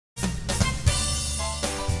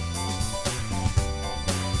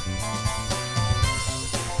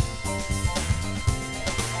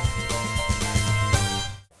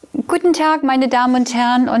Guten Tag, meine Damen und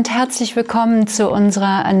Herren, und herzlich willkommen zu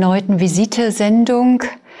unserer erneuten Visite-Sendung.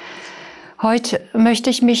 Heute möchte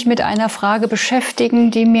ich mich mit einer Frage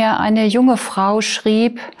beschäftigen, die mir eine junge Frau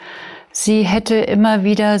schrieb. Sie hätte immer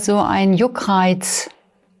wieder so einen Juckreiz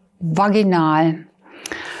vaginal.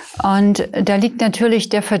 Und da liegt natürlich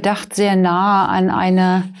der Verdacht sehr nahe an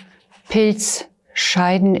eine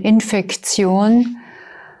Pilzscheideninfektion.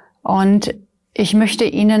 Und ich möchte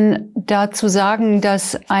Ihnen dazu sagen,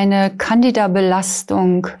 dass eine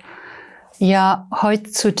Candida-Belastung ja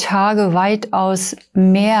heutzutage weitaus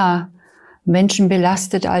mehr Menschen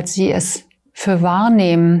belastet, als Sie es für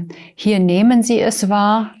wahrnehmen. Hier nehmen Sie es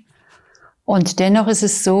wahr. Und dennoch ist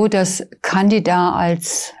es so, dass Candida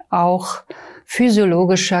als auch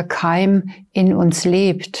physiologischer Keim in uns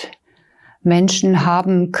lebt. Menschen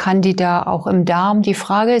haben Candida auch im Darm. Die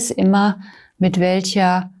Frage ist immer, mit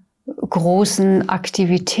welcher großen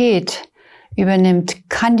Aktivität übernimmt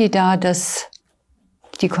Candida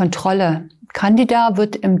die Kontrolle. Candida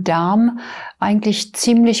wird im Darm eigentlich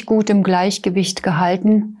ziemlich gut im Gleichgewicht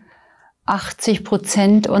gehalten.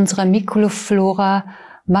 80% unserer Mikroflora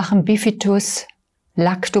machen Bifidus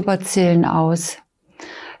Lactobacillen aus.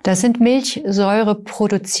 Das sind Milchsäure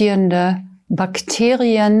produzierende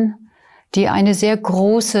Bakterien, die eine sehr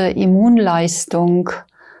große Immunleistung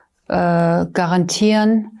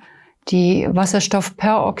garantieren, die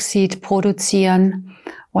Wasserstoffperoxid produzieren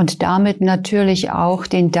und damit natürlich auch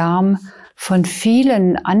den Darm von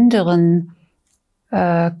vielen anderen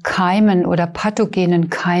Keimen oder pathogenen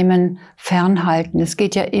Keimen fernhalten. Es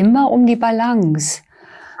geht ja immer um die Balance.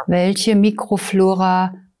 Welche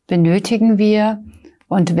Mikroflora benötigen wir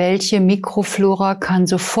und welche Mikroflora kann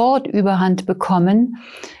sofort Überhand bekommen,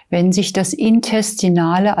 wenn sich das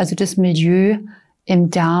Intestinale, also das Milieu im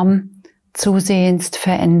Darm, zusehends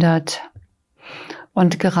verändert.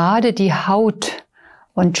 Und gerade die Haut-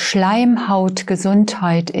 und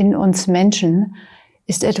Schleimhautgesundheit in uns Menschen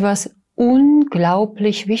ist etwas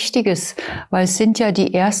unglaublich Wichtiges, weil es sind ja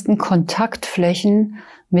die ersten Kontaktflächen,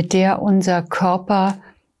 mit der unser Körper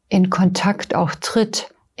in Kontakt auch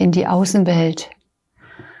tritt in die Außenwelt.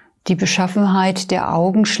 Die Beschaffenheit der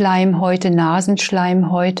Augenschleimhäute,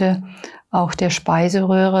 Nasenschleimhäute, auch der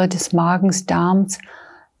Speiseröhre, des Magens, Darms,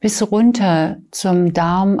 bis runter zum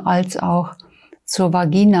Darm als auch zur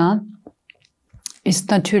Vagina, ist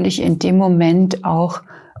natürlich in dem Moment auch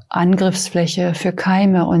Angriffsfläche für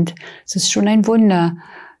Keime. Und es ist schon ein Wunder,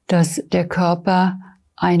 dass der Körper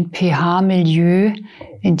ein pH-Milieu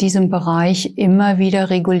in diesem Bereich immer wieder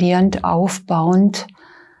regulierend aufbauend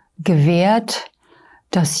gewährt,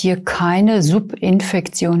 dass hier keine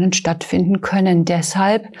Subinfektionen stattfinden können.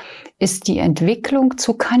 Deshalb ist die Entwicklung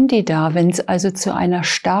zu Candida, wenn es also zu einer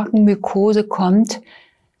starken Mykose kommt,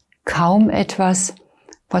 kaum etwas,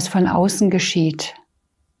 was von außen geschieht.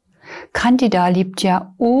 Candida liebt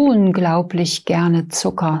ja unglaublich gerne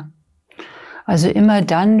Zucker. Also immer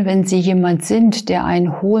dann, wenn Sie jemand sind, der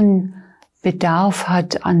einen hohen Bedarf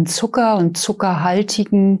hat an Zucker und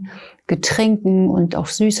zuckerhaltigen Getränken und auch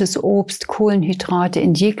süßes Obst, Kohlenhydrate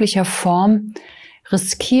in jeglicher Form,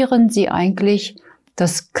 riskieren Sie eigentlich,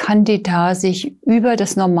 dass Candida sich über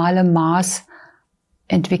das normale Maß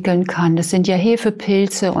entwickeln kann. Das sind ja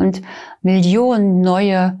Hefepilze und Millionen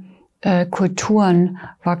neue Kulturen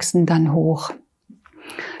wachsen dann hoch.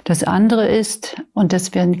 Das andere ist, und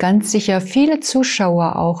das werden ganz sicher viele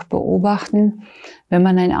Zuschauer auch beobachten, wenn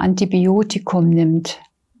man ein Antibiotikum nimmt.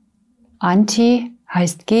 Anti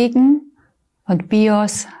heißt gegen und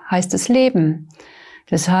Bios heißt das Leben.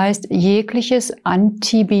 Das heißt, jegliches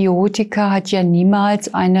Antibiotika hat ja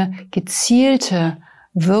niemals eine gezielte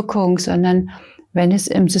Wirkung, sondern wenn es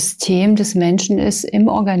im System des Menschen ist, im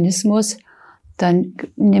Organismus, dann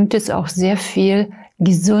nimmt es auch sehr viel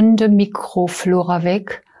gesunde Mikroflora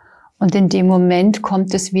weg. Und in dem Moment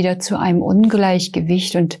kommt es wieder zu einem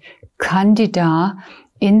Ungleichgewicht und Candida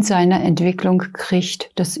in seiner Entwicklung kriegt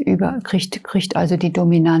also die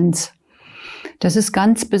Dominanz. Das ist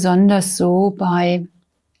ganz besonders so bei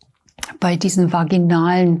diesen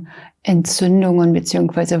vaginalen Entzündungen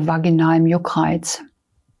bzw. vaginalem Juckreiz.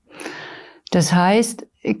 Das heißt,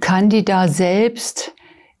 Candida selbst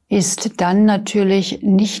ist dann natürlich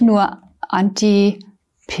nicht nur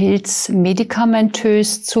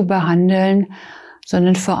antipilzmedikamentös zu behandeln,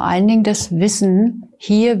 sondern vor allen Dingen das Wissen,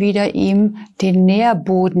 hier wieder ihm den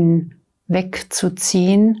Nährboden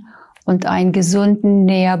wegzuziehen und einen gesunden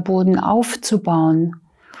Nährboden aufzubauen.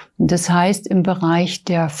 Und das heißt, im Bereich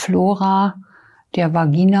der Flora, der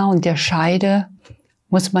Vagina und der Scheide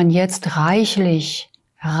muss man jetzt reichlich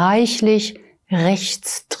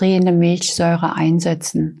rechtsdrehende Milchsäure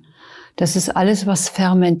einsetzen. Das ist alles, was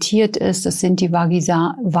fermentiert ist. Das sind die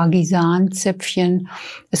Vagisanzäpfchen.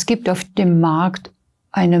 Es gibt auf dem Markt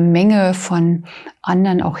eine Menge von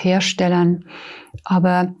anderen auch Herstellern.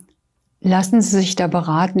 Aber lassen Sie sich da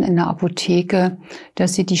beraten in der Apotheke,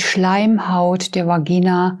 dass Sie die Schleimhaut der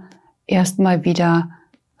Vagina erstmal wieder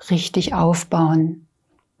richtig aufbauen.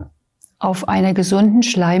 Auf einer gesunden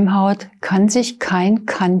Schleimhaut kann sich kein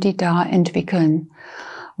Candida entwickeln.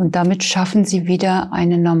 Und damit schaffen Sie wieder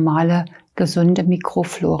eine normale, gesunde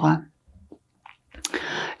Mikroflora.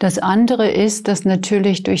 Das andere ist, dass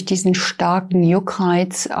natürlich durch diesen starken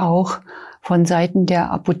Juckreiz auch von Seiten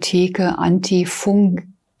der Apotheke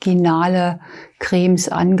antifunginale Cremes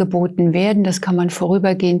angeboten werden. Das kann man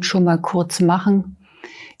vorübergehend schon mal kurz machen.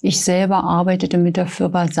 Ich selber arbeitete mit der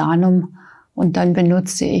Firma Sanum und dann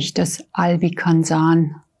benutze ich das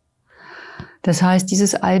Albicansan. Das heißt,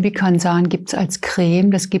 dieses Albicansan gibt es als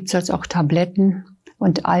Creme, das gibt es als auch Tabletten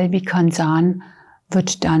und Albicansan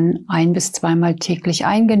wird dann 1- bis 2-mal täglich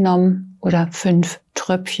eingenommen oder 5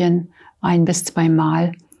 Tröpfchen 1- bis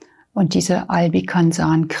 2-mal und diese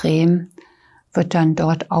Albicansan-Creme wird dann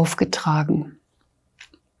dort aufgetragen.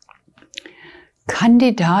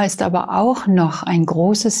 Candida ist aber auch noch ein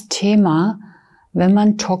großes Thema, wenn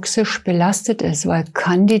man toxisch belastet ist, weil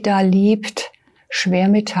Candida liebt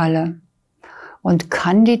Schwermetalle. Und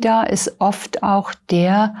Candida ist oft auch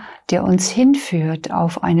der uns hinführt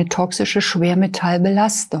auf eine toxische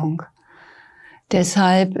Schwermetallbelastung.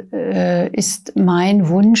 Deshalb ist mein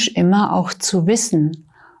Wunsch immer auch zu wissen,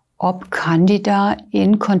 ob Candida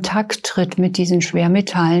in Kontakt tritt mit diesen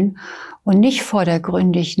Schwermetallen und nicht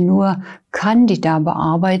vordergründig nur Candida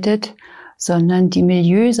bearbeitet, sondern die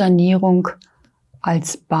Milieusanierung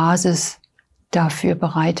als Basis dafür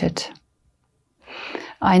bereitet.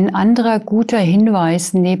 Ein anderer guter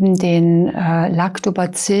Hinweis neben den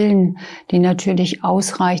Lactobacillen, die natürlich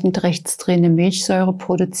ausreichend rechtsdrehende Milchsäure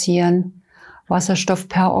produzieren,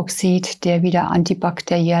 Wasserstoffperoxid, der wieder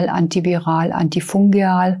antibakteriell, antiviral,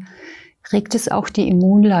 antifungial, regt es auch die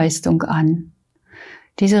Immunleistung an.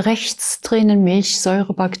 Diese rechtsdrehenden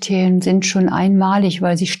Milchsäurebakterien sind schon einmalig,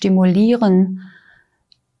 weil sie stimulieren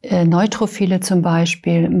Neutrophile zum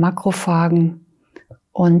Beispiel, Makrophagen,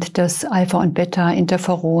 und das Alpha- und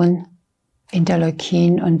Beta-Interferon,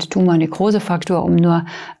 Interleukin und Tumornekrosefaktor, um nur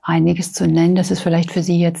einiges zu nennen. Das ist vielleicht für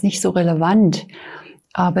Sie jetzt nicht so relevant,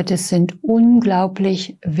 aber das sind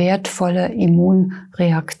unglaublich wertvolle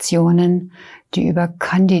Immunreaktionen, die über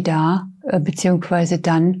Candida beziehungsweise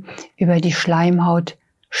dann über die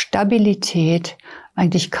Schleimhautstabilität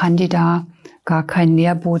eigentlich Candida gar keinen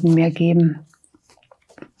Nährboden mehr geben.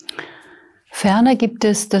 Ferner gibt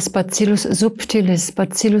es das Bacillus subtilis.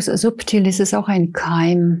 Bacillus subtilis ist auch ein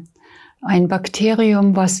Keim, ein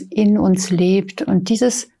Bakterium, was in uns lebt. Und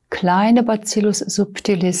dieses kleine Bacillus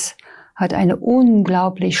subtilis hat eine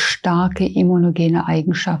unglaublich starke immunogene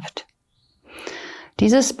Eigenschaft.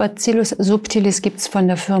 Dieses Bacillus subtilis gibt es von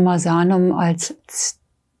der Firma Sanum als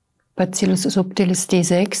Bacillus subtilis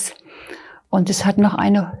D6 und es hat noch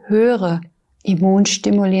eine höhere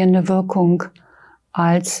immunstimulierende Wirkung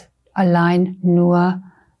als allein nur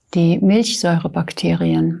die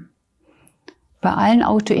Milchsäurebakterien. Bei allen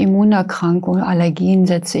Autoimmunerkrankungen, Allergien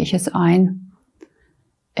setze ich es ein.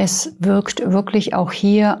 Es wirkt wirklich auch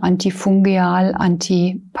hier antifungial,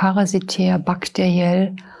 antiparasitär,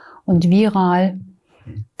 bakteriell und viral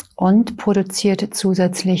und produziert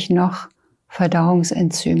zusätzlich noch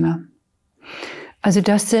Verdauungsenzyme. Also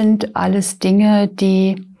das sind alles Dinge,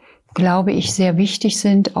 die, glaube ich, sehr wichtig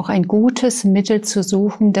sind, auch ein gutes Mittel zu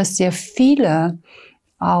suchen, das sehr viele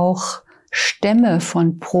auch Stämme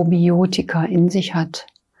von Probiotika in sich hat.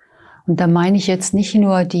 Und da meine ich jetzt nicht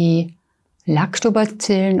nur die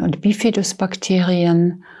Lactobacillen und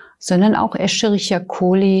Bifidusbakterien, sondern auch Escherichia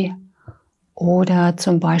coli oder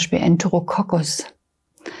zum Beispiel Enterococcus.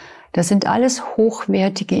 Das sind alles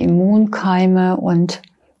hochwertige Immunkeime und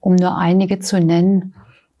um nur einige zu nennen,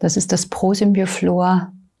 das ist das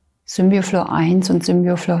Prosymbioflor, Symbioflor 1 und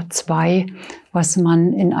Symbioflor 2, was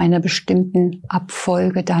man in einer bestimmten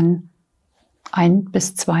Abfolge dann 1-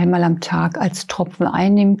 bis 2-mal am Tag als Tropfen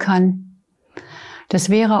einnehmen kann. Das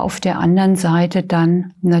wäre auf der anderen Seite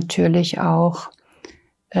dann natürlich auch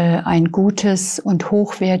ein gutes und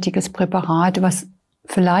hochwertiges Präparat, was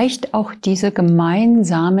vielleicht auch diese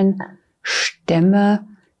gemeinsamen Stämme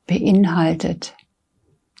beinhaltet.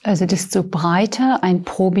 Also desto breiter ein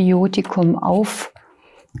Probiotikum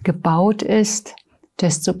aufgebaut ist,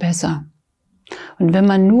 desto besser. Und wenn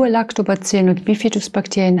man nur Lactobacillen und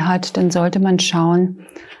Bifidusbakterien hat, dann sollte man schauen,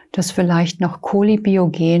 dass vielleicht noch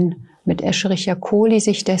Kolibiogen mit Escherichia coli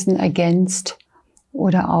sich dessen ergänzt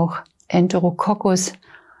oder auch Enterococcus,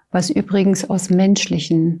 was übrigens aus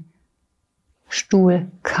menschlichen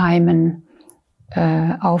Stuhlkeimen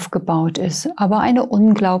aufgebaut ist, aber eine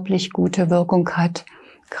unglaublich gute Wirkung hat,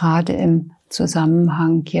 gerade im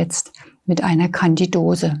Zusammenhang jetzt mit einer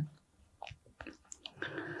Candidose.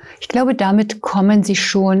 Ich glaube, damit kommen Sie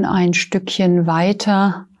schon ein Stückchen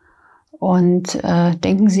weiter und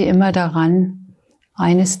denken Sie immer daran,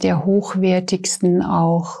 eines der hochwertigsten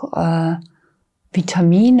auch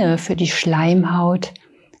Vitamine für die Schleimhaut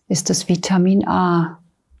ist das Vitamin A.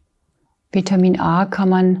 Vitamin A kann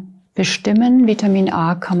man bestimmen, Vitamin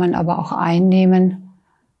A kann man aber auch einnehmen.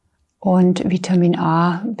 Und Vitamin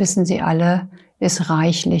A, wissen Sie alle, ist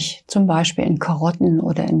reichlich, zum Beispiel in Karotten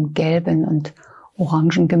oder in gelben und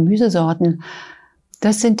orangen Gemüsesorten.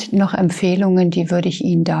 Das sind noch Empfehlungen, die würde ich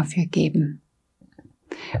Ihnen dafür geben.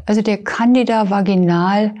 Also der Candida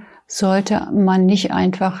vaginal sollte man nicht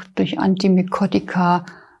einfach durch Antimykotika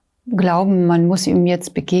glauben, man muss ihm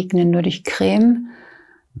jetzt begegnen nur durch Creme.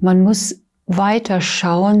 Man muss weiter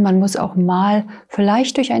schauen, man muss auch mal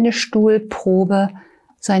vielleicht durch eine Stuhlprobe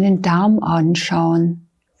seinen Darm anschauen.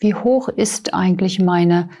 Wie hoch ist eigentlich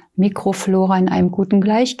meine Mikroflora in einem guten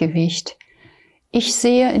Gleichgewicht? Ich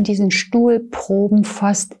sehe in diesen Stuhlproben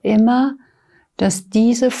fast immer, dass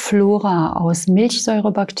diese Flora aus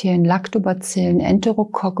Milchsäurebakterien, Lactobacillen,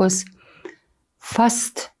 Enterococcus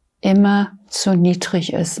fast immer zu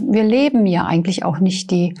niedrig ist. Wir leben ja eigentlich auch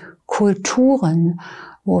nicht die Kulturen,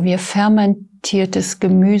 wo wir fermentiertes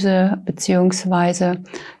Gemüse beziehungsweise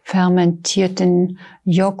fermentierten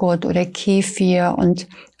Joghurt oder Kefir und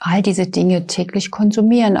all diese Dinge täglich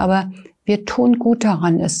konsumieren. Aber wir tun gut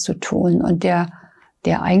daran, es zu tun. Und der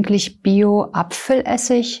eigentlich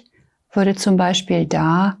Bio-Apfelessig würde zum Beispiel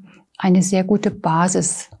da eine sehr gute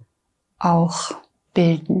Basis auch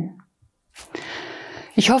bilden.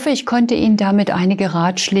 Ich hoffe, ich konnte Ihnen damit einige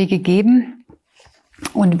Ratschläge geben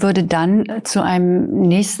und würde dann zu einer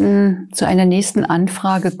nächsten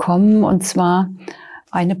Anfrage kommen, und zwar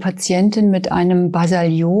eine Patientin mit einem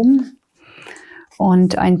Basaliom.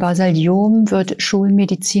 Und ein Basaliom wird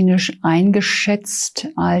schulmedizinisch eingeschätzt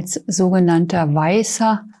als sogenannter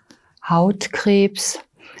weißer Hautkrebs.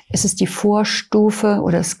 Es ist die Vorstufe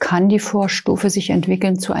oder es kann die Vorstufe sich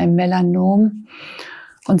entwickeln zu einem Melanom.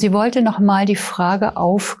 Und sie wollte nochmal die Frage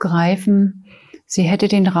aufgreifen, sie hätte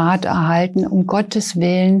den Rat erhalten, um Gottes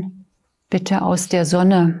Willen, bitte aus der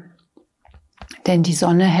Sonne. Denn die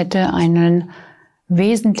Sonne hätte einen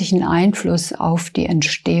wesentlichen Einfluss auf die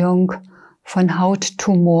Entstehung von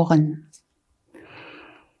Hauttumoren.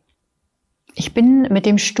 Ich bin mit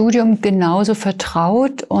dem Studium genauso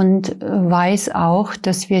vertraut und weiß auch,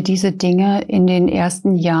 dass wir diese Dinge in den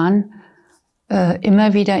ersten Jahren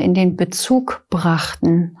immer wieder in den Bezug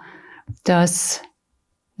brachten, dass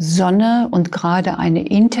Sonne und gerade eine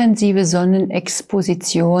intensive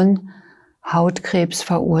Sonnenexposition Hautkrebs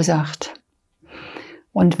verursacht.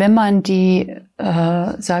 Und wenn man die,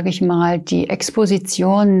 sage ich mal, die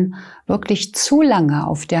Exposition wirklich zu lange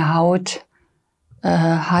auf der Haut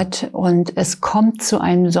hat und es kommt zu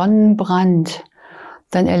einem Sonnenbrand,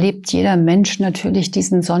 dann erlebt jeder Mensch natürlich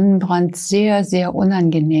diesen Sonnenbrand sehr, sehr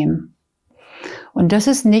unangenehm. Und das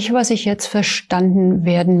ist nicht, was ich jetzt verstanden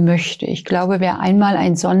werden möchte. Ich glaube, wer einmal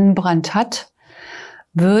einen Sonnenbrand hat,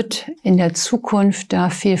 wird in der Zukunft da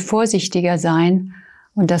viel vorsichtiger sein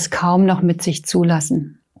und das kaum noch mit sich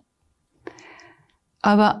zulassen.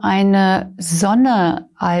 Aber eine Sonne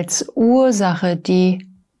als Ursache, die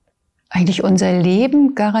eigentlich unser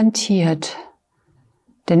Leben garantiert,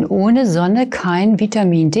 denn ohne Sonne kein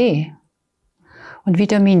Vitamin D. Und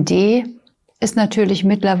Vitamin D ist natürlich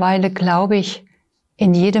mittlerweile, glaube ich,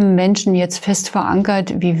 in jedem Menschen jetzt fest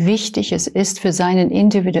verankert, wie wichtig es ist, für seinen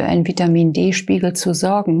individuellen Vitamin-D-Spiegel zu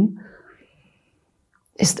sorgen,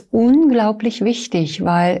 ist unglaublich wichtig,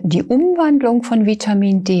 weil die Umwandlung von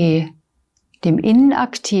Vitamin D, dem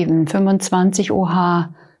inaktiven 25 OH,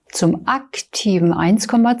 zum aktiven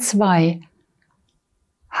 1,2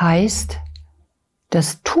 heißt,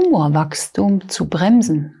 das Tumorwachstum zu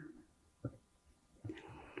bremsen.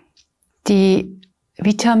 Die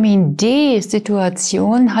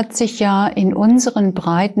Vitamin-D-Situation hat sich ja in unseren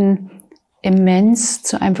Breiten immens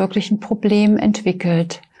zu einem wirklichen Problem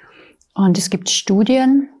entwickelt. Und es gibt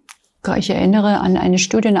Studien, ich erinnere an eine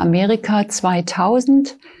Studie in Amerika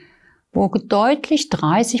 2000, wo deutlich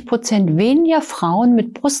 30% weniger Frauen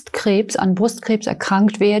mit Brustkrebs an Brustkrebs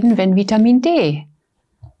erkrankt werden, wenn Vitamin D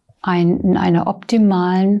in einer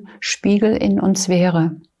optimalen Spiegel in uns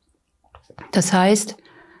wäre. Das heißt,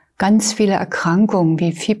 ganz viele Erkrankungen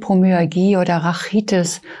wie Fibromyalgie oder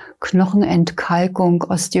Rachitis, Knochenentkalkung,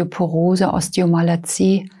 Osteoporose,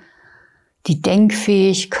 Osteomalazie, die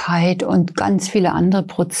Denkfähigkeit und ganz viele andere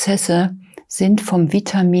Prozesse sind vom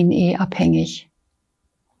Vitamin E abhängig.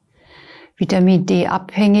 Vitamin D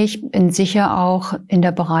abhängig bin sicher auch in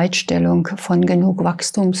der Bereitstellung von genug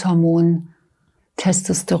Wachstumshormonen,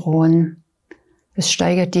 Testosteron. Es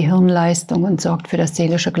steigert die Hirnleistung und sorgt für das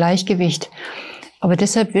seelische Gleichgewicht. Aber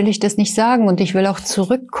deshalb will ich das nicht sagen und ich will auch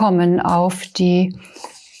zurückkommen auf die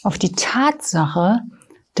Tatsache,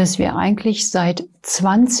 dass wir eigentlich seit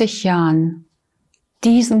 20 Jahren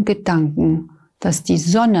diesen Gedanken, dass die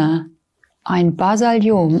Sonne ein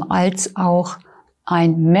Basaliom als auch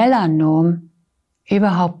ein Melanom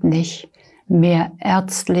überhaupt nicht mehr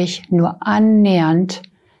ärztlich nur annähernd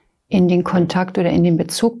in den Kontakt oder in den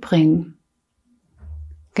Bezug bringen.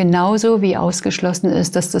 Genauso wie ausgeschlossen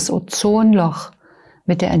ist, dass das Ozonloch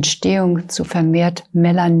mit der Entstehung zu vermehrt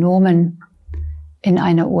Melanomen in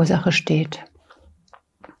einer Ursache steht.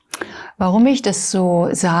 Warum ich das so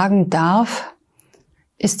sagen darf,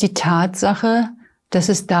 ist die Tatsache, dass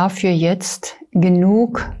es dafür jetzt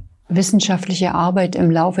genug wissenschaftliche Arbeit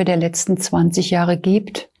im Laufe der letzten 20 Jahre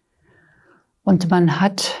gibt. Und man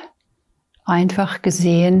hat einfach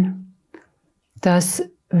gesehen, dass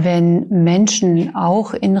wenn Menschen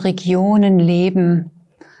auch in Regionen leben,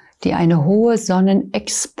 die eine hohe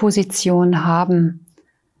Sonnenexposition haben,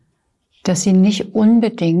 dass sie nicht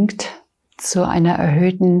unbedingt zu einer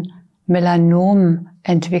erhöhten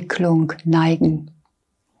Melanomentwicklung neigen.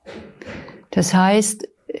 Das heißt,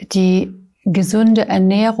 die gesunde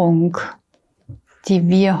Ernährung, die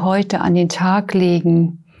wir heute an den Tag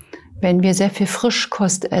legen, wenn wir sehr viel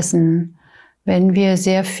Frischkost essen, wenn wir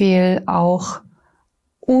sehr viel auch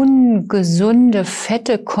ungesunde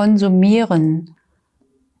Fette konsumieren,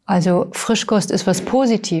 also Frischkost ist was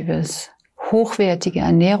Positives, hochwertige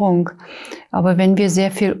Ernährung, aber wenn wir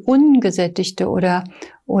sehr viel ungesättigte oder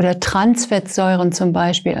Transfettsäuren zum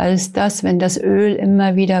Beispiel, alles das, wenn das Öl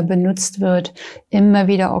immer wieder benutzt wird, immer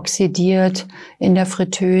wieder oxidiert in der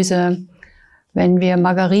Fritteuse, wenn wir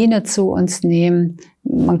Margarine zu uns nehmen,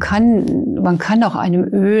 man kann auch einem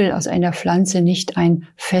Öl aus einer Pflanze nicht ein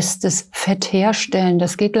festes Fett herstellen.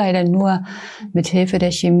 Das geht leider nur mit Hilfe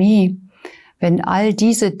der Chemie. Wenn all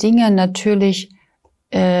diese Dinge natürlich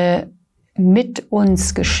mit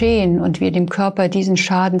uns geschehen und wir dem Körper diesen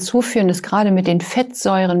Schaden zuführen, dass gerade mit den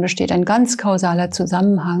Fettsäuren besteht ein ganz kausaler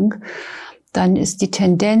Zusammenhang, dann ist die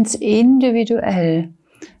Tendenz individuell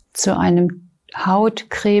zu einem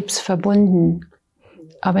Hautkrebs verbunden,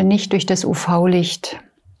 aber nicht durch das UV-Licht.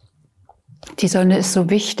 Die Sonne ist so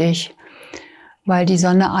wichtig, weil die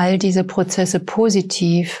Sonne all diese Prozesse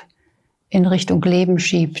positiv in Richtung Leben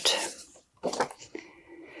schiebt.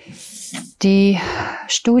 Die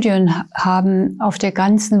Studien haben auf der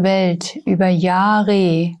ganzen Welt über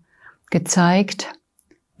Jahre gezeigt,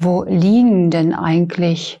 wo liegen denn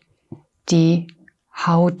eigentlich die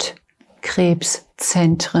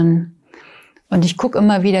Hautkrebszentren. Und ich gucke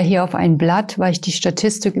immer wieder hier auf ein Blatt, weil ich die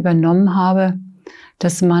Statistik übernommen habe,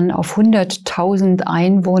 dass man auf 100.000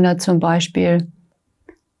 Einwohner zum Beispiel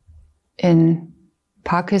in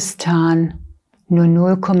Pakistan nur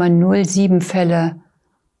 0,07 Fälle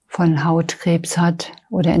von Hautkrebs hat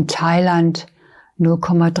oder in Thailand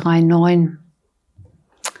 0,39.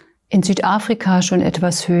 In Südafrika schon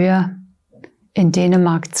etwas höher, in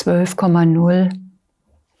Dänemark 12,0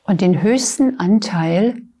 und den höchsten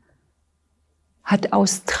Anteil hat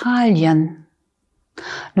Australien.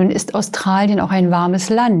 Nun ist Australien auch ein warmes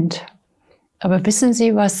Land, aber wissen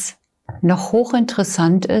Sie, was noch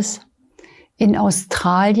hochinteressant ist? In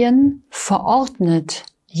Australien verordnet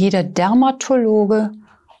jeder Dermatologe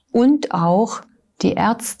und auch die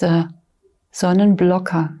Ärzte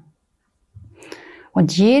Sonnenblocker.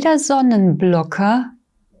 Und jeder Sonnenblocker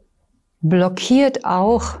blockiert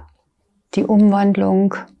auch die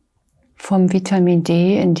Umwandlung vom Vitamin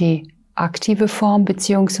D in die aktive Form,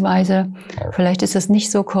 beziehungsweise, vielleicht ist das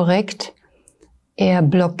nicht so korrekt, er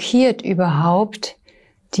blockiert überhaupt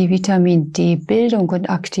die Vitamin D-Bildung und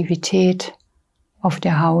Aktivität auf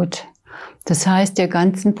der Haut. Das heißt, der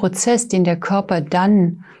ganze Prozess, den der Körper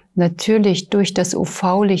dann natürlich durch das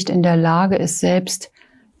UV-Licht in der Lage ist, selbst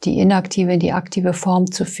die inaktive in die aktive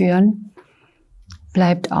Form zu führen,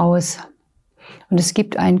 bleibt aus. Und es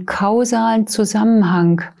gibt einen kausalen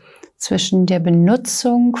Zusammenhang zwischen der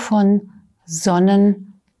Benutzung von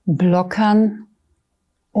Sonnenblockern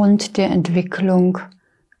und der Entwicklung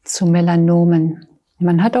zu Melanomen.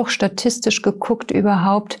 Man hat auch statistisch geguckt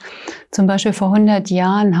überhaupt, zum Beispiel vor 100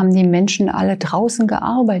 Jahren haben die Menschen alle draußen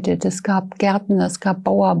gearbeitet. Es gab Gärtner, es gab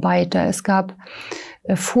Bauarbeiter, es gab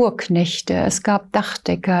Fuhrknechte, es gab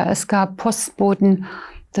Dachdecker, es gab Postboten.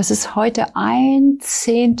 Das ist heute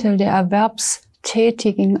 1/10 der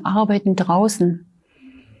berufstätigen Arbeiten draußen.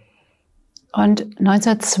 Und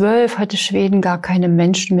 1912 hatte Schweden gar keine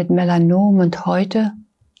Menschen mit Melanom und heute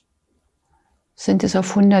sind es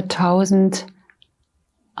auf 100.000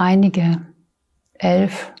 einige,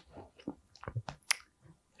 11.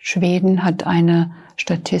 Schweden hat eine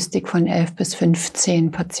Statistik von 11 bis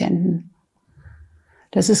 15 Patienten.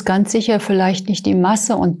 Das ist ganz sicher vielleicht nicht die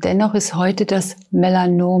Masse und dennoch ist heute das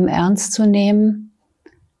Melanom ernst zu nehmen.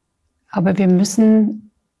 Aber wir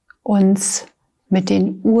müssen uns mit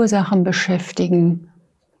den Ursachen beschäftigen.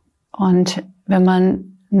 Und wenn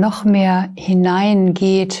man noch mehr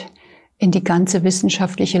hineingeht in die ganze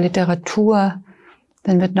wissenschaftliche Literatur,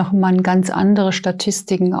 dann wird noch man ganz andere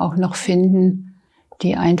Statistiken auch noch finden,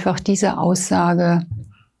 die einfach diese Aussage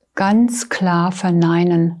ganz klar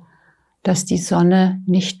verneinen, dass die Sonne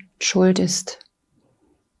nicht schuld ist,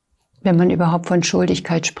 wenn man überhaupt von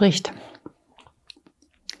Schuldigkeit spricht.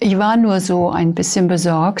 Ich war nur so ein bisschen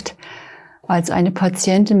besorgt, als eine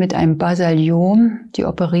Patientin mit einem Basaliom, die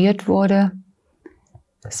operiert wurde,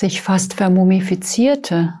 sich fast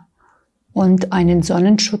vermumifizierte und einen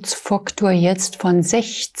Sonnenschutzfaktor jetzt von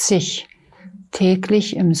 60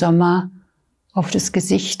 täglich im Sommer auf das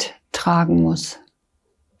Gesicht tragen muss.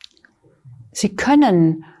 Sie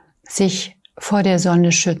können sich vor der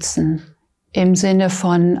Sonne schützen, im Sinne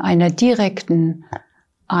von einer direkten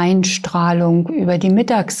Einstrahlung über die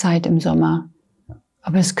Mittagszeit im Sommer.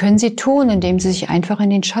 Aber das können Sie tun, indem Sie sich einfach in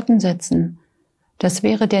den Schatten setzen. Das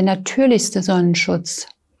wäre der natürlichste Sonnenschutz.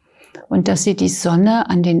 Und dass Sie die Sonne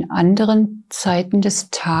an den anderen Zeiten des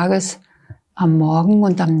Tages, am Morgen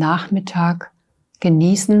und am Nachmittag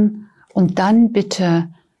genießen und dann bitte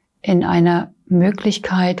in einer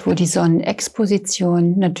Möglichkeit, wo die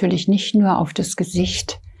Sonnenexposition natürlich nicht nur auf das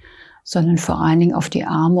Gesicht, sondern vor allen Dingen auf die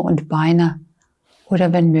Arme und Beine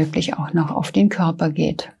oder wenn möglich auch noch auf den Körper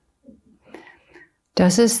geht.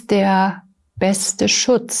 Das ist der beste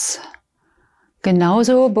Schutz.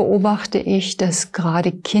 Genauso beobachte ich, dass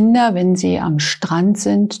gerade Kinder, wenn sie am Strand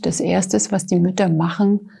sind, das Erste, was die Mütter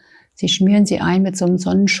machen, sie schmieren sie ein mit so einem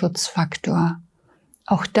Sonnenschutzfaktor.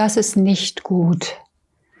 Auch das ist nicht gut.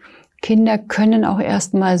 Kinder können auch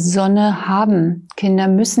erstmal Sonne haben. Kinder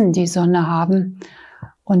müssen die Sonne haben.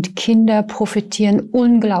 Und Kinder profitieren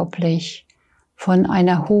unglaublich von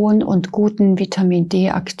einer hohen und guten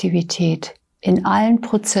Vitamin-D-Aktivität in allen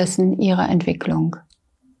Prozessen ihrer Entwicklung.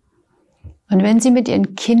 Und wenn Sie mit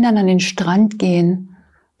Ihren Kindern an den Strand gehen,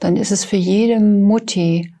 dann ist es für jede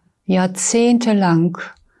Mutti jahrzehntelang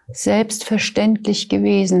selbstverständlich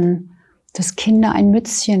gewesen, dass Kinder ein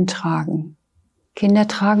Mützchen tragen. Kinder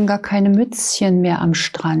tragen gar keine Mützchen mehr am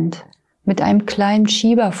Strand, mit einem kleinen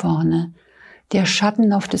Schieber vorne, der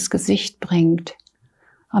Schatten auf das Gesicht bringt.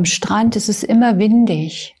 Am Strand ist es immer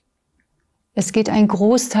windig. Es geht ein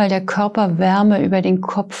Großteil der Körperwärme über den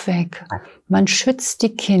Kopf weg. Man schützt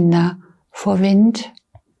die Kinder vor Wind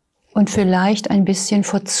und vielleicht ein bisschen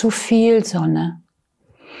vor zu viel Sonne.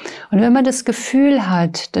 Und wenn man das Gefühl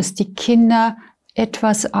hat, dass die Kinder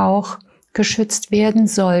etwas auch geschützt werden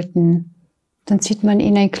sollten, dann zieht man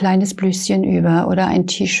ihnen ein kleines Blüschen über oder ein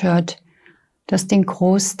T-Shirt, das den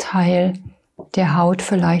Großteil der Haut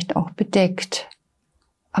vielleicht auch bedeckt.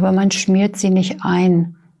 Aber man schmiert sie nicht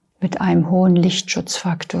ein mit einem hohen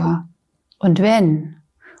Lichtschutzfaktor. Und wenn,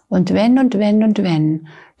 dann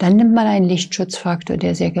nimmt man einen Lichtschutzfaktor,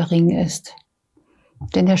 der sehr gering ist.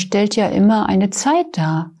 Denn er stellt ja immer eine Zeit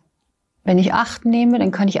dar. Wenn ich 8 nehme,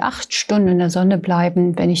 dann kann ich 8 Stunden in der Sonne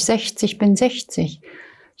bleiben. Wenn ich 60 bin, 60.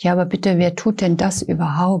 Ja, aber bitte, wer tut denn das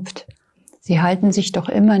überhaupt? Sie halten sich doch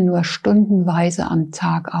immer nur stundenweise am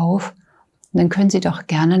Tag auf. Und dann können Sie doch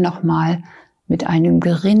gerne nochmal mit einem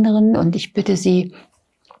geringeren, und ich bitte Sie,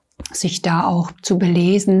 sich da auch zu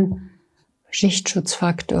belesen,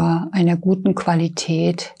 Lichtschutzfaktor einer guten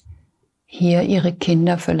Qualität, hier Ihre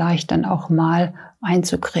Kinder vielleicht dann auch mal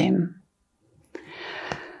einzucremen.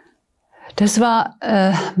 Das war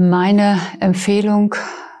meine Empfehlung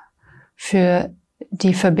für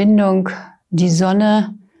die Verbindung, die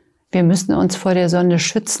Sonne. Wir müssen uns vor der Sonne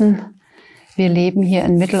schützen. Wir leben hier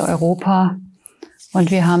in Mitteleuropa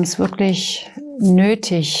und wir haben es wirklich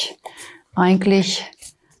nötig, eigentlich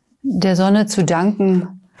der Sonne zu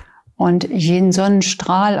danken und jeden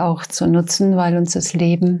Sonnenstrahl auch zu nutzen, weil uns das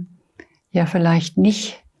Leben ja vielleicht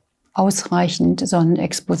nicht ausreichend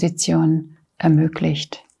Sonnenexposition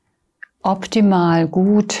ermöglicht. Optimal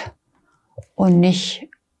gut und nicht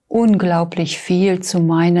unglaublich viel zu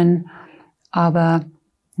meinen, aber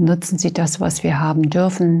nutzen Sie das, was wir haben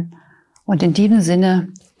dürfen. Und in diesem Sinne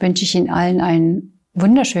wünsche ich Ihnen allen einen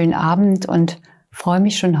wunderschönen Abend und freue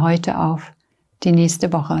mich schon heute auf die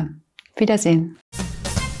nächste Woche. Wiedersehen.